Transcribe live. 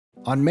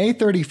On May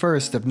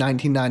 31st of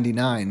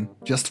 1999,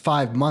 just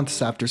 5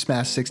 months after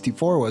Smash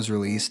 64 was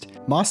released,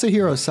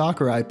 Masahiro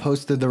Sakurai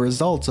posted the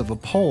results of a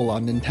poll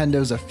on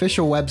Nintendo's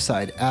official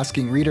website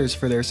asking readers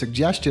for their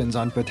suggestions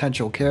on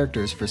potential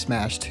characters for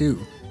Smash 2.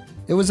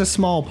 It was a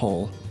small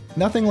poll,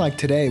 nothing like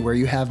today where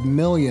you have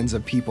millions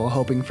of people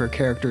hoping for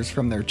characters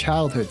from their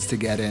childhoods to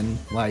get in,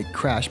 like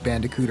Crash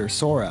Bandicoot or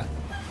Sora,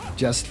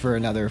 just for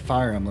another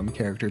Fire Emblem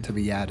character to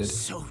be added.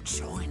 So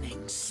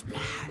joining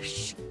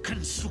Smash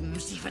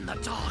consumes even the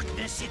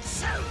darkness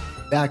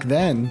itself. Back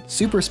then,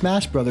 Super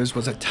Smash Bros.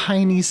 Was a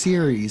tiny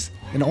series,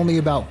 and only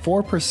about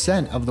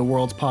 4% of the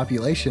world's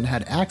population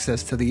had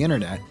access to the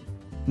internet.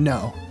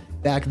 No,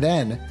 back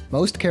then,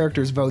 most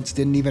characters' votes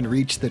didn't even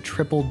reach the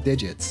triple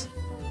digits.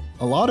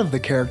 A lot of the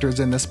characters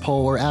in this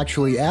poll were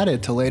actually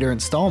added to later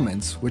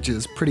installments, which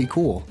is pretty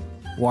cool.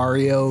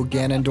 Wario,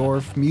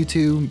 Ganondorf,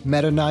 Mewtwo,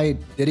 Meta Knight,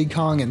 Diddy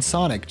Kong, and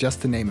Sonic,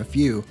 just to name a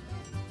few.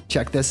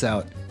 Check this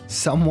out.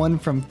 Someone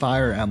from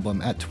Fire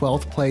Emblem at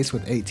 12th place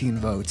with 18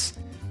 votes.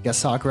 Guess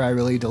Sakurai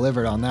really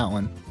delivered on that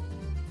one.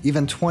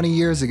 Even 20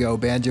 years ago,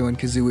 Banjo and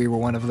Kazooie were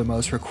one of the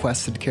most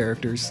requested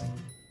characters.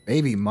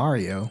 Baby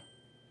Mario?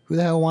 Who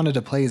the hell wanted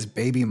to play as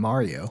Baby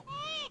Mario?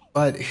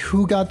 But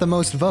who got the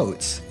most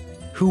votes?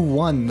 Who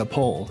won the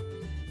poll?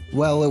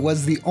 Well, it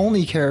was the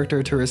only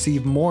character to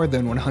receive more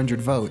than 100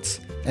 votes,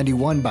 and he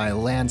won by a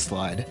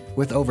landslide,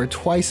 with over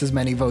twice as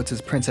many votes as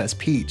Princess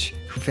Peach,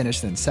 who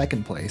finished in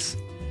 2nd place.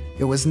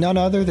 It was none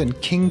other than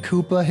King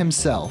Koopa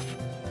himself,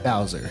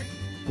 Bowser,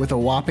 with a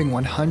whopping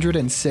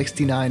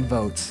 169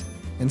 votes.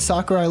 And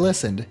Sakurai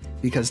listened,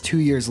 because 2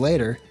 years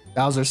later,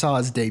 Bowser saw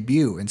his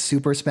debut in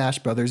Super Smash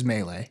Bros.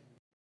 Melee.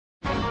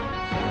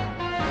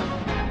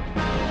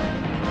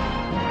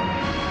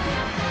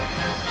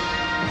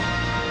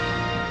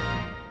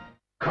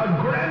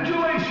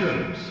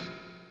 Congratulations!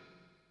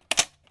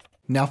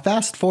 Now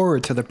fast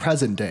forward to the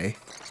present day.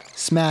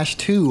 Smash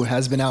 2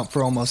 has been out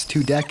for almost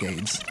 2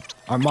 decades.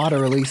 Armada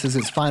releases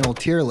its final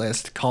tier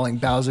list, calling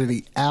Bowser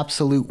the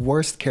absolute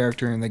worst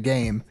character in the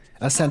game,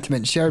 a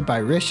sentiment shared by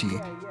Rishi,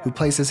 who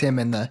places him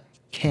in the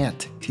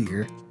can't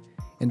tier.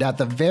 And at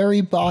the very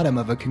bottom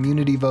of a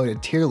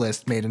community-voted tier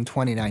list made in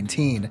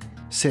 2019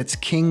 sits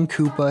King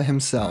Koopa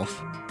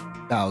himself,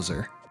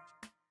 Bowser.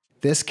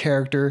 This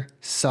character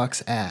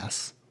sucks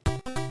ass.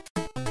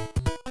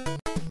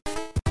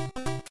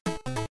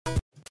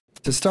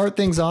 To start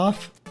things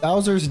off,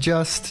 Bowser's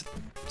just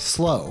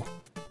slow.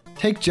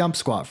 Take jump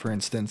squat for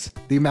instance,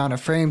 the amount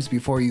of frames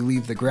before you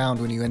leave the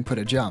ground when you input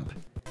a jump.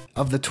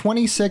 Of the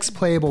 26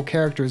 playable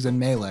characters in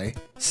Melee,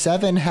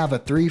 7 have a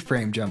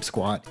 3-frame jump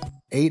squat,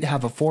 8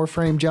 have a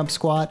 4-frame jump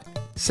squat,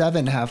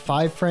 7 have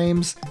 5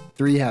 frames,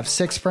 3 have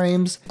 6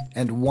 frames,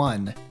 and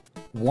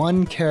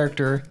one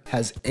character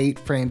has 8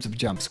 frames of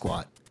jump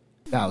squat.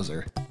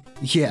 Bowser.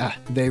 Yeah,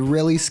 they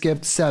really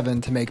skipped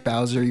 7 to make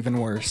Bowser even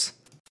worse.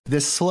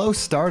 This slow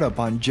startup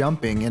on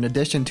jumping, in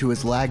addition to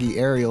his laggy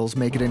aerials,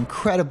 make it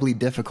incredibly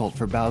difficult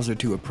for Bowser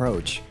to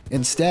approach.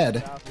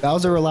 Instead,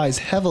 Bowser relies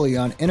heavily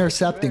on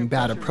intercepting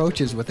bad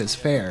approaches with his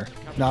fair,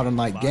 not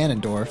unlike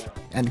Ganondorf,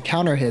 and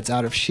counter hits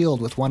out of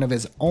shield with one of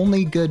his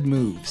only good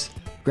moves,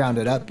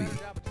 Grounded Up B.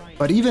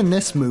 But even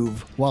this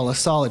move, while a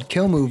solid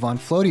kill move on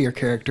floatier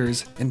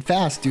characters, and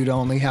fast due to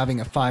only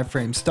having a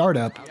 5-frame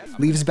startup,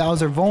 leaves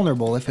Bowser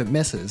vulnerable if it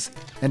misses,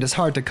 and is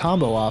hard to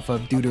combo off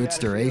of due to its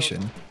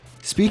duration.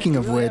 Speaking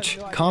of which,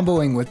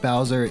 comboing with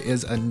Bowser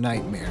is a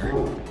nightmare.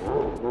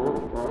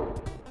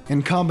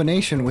 In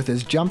combination with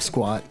his jump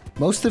squat,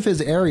 most of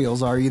his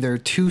aerials are either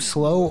too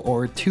slow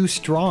or too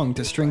strong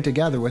to string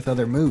together with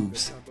other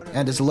moves,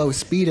 and his low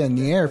speed in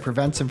the air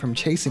prevents him from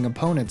chasing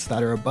opponents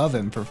that are above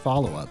him for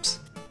follow-ups.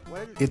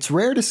 It's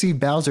rare to see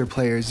Bowser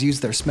players use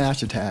their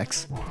smash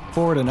attacks.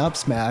 Forward and up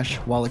smash,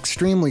 while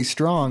extremely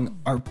strong,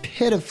 are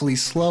pitifully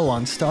slow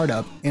on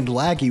startup and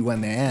laggy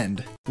when they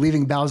end,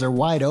 leaving Bowser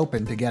wide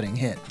open to getting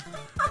hit.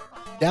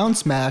 Down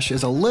smash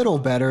is a little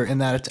better in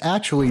that it's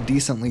actually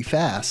decently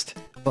fast,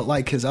 but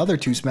like his other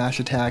 2 smash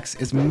attacks,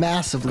 is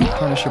massively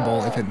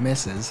punishable if it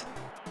misses.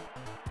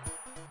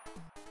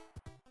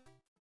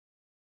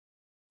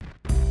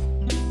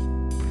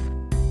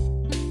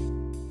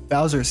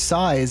 Bowser's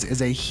size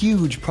is a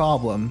huge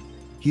problem.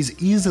 He's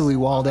easily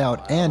walled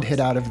out and hit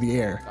out of the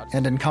air,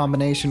 and in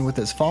combination with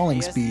his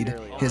falling speed,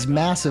 his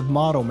massive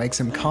model makes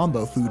him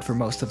combo food for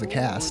most of the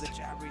cast.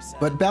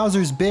 But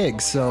Bowser's big,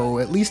 so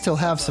at least he'll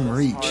have some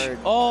reach.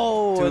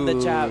 Oh, dude.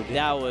 The jab,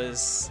 that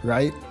was...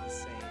 Right?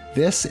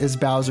 This is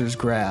Bowser's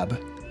grab.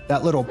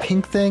 That little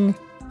pink thing,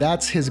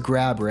 that's his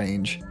grab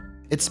range.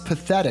 It's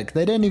pathetic,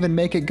 they didn't even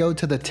make it go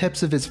to the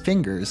tips of his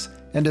fingers,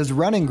 and his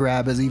running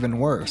grab is even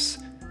worse.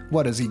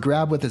 What, does he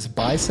grab with his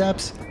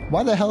biceps?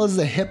 Why the hell is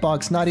the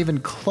hitbox not even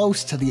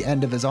close to the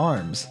end of his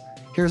arms?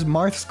 Here's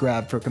Marth's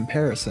grab for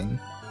comparison.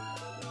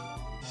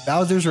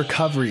 Bowser's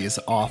recovery is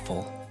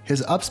awful.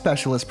 His up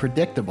special is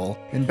predictable,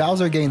 and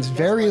Bowser gains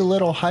very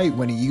little height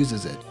when he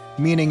uses it,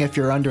 meaning if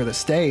you're under the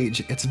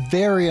stage, it's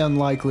very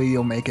unlikely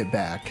you'll make it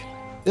back.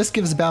 This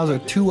gives Bowser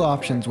 2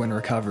 options when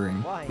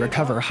recovering: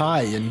 recover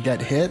high and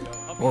get hit,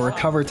 or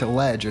recover to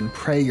ledge and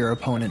pray your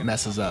opponent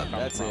messes up.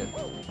 That's it.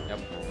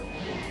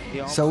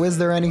 Yep. So is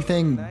there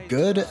anything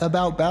good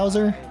about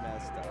Bowser?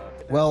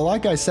 Well,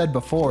 like I said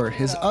before,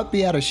 his up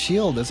B out of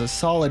shield is a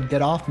solid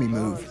get off me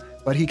move,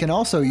 but he can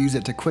also use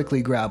it to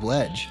quickly grab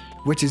ledge,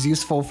 which is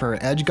useful for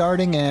edge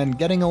guarding and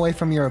getting away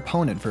from your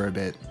opponent for a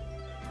bit.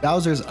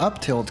 Bowser's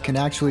up tilt can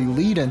actually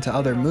lead into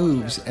other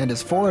moves, and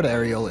his forward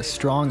aerial is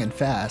strong and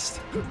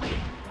fast.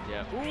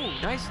 Yeah.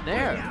 Ooh, nice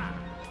nair.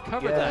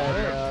 Covered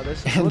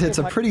that. And it's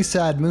a pretty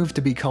sad move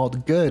to be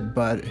called good,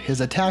 but his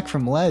attack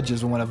from ledge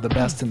is one of the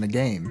best in the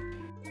game.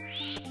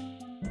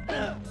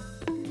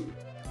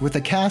 With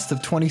a cast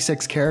of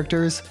 26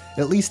 characters,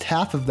 at least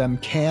half of them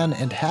can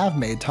and have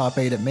made top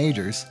 8 at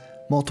majors,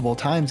 multiple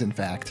times in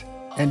fact.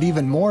 And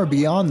even more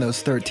beyond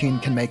those 13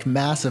 can make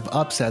massive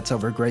upsets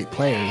over great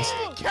players.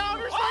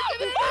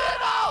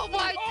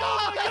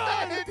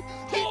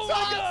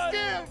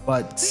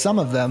 But some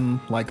of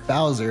them, like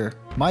Bowser,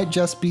 might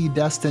just be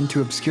destined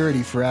to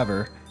obscurity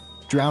forever,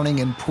 drowning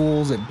in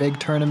pools at big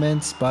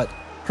tournaments, but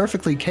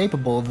perfectly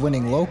capable of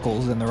winning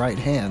locals in the right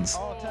hands.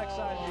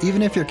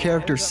 Even if your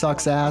character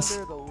sucks ass,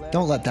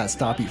 don't let that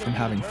stop you from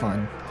having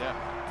fun.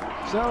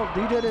 So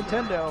DJ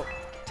Nintendo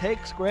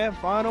takes grand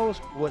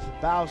finals with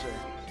Bowser.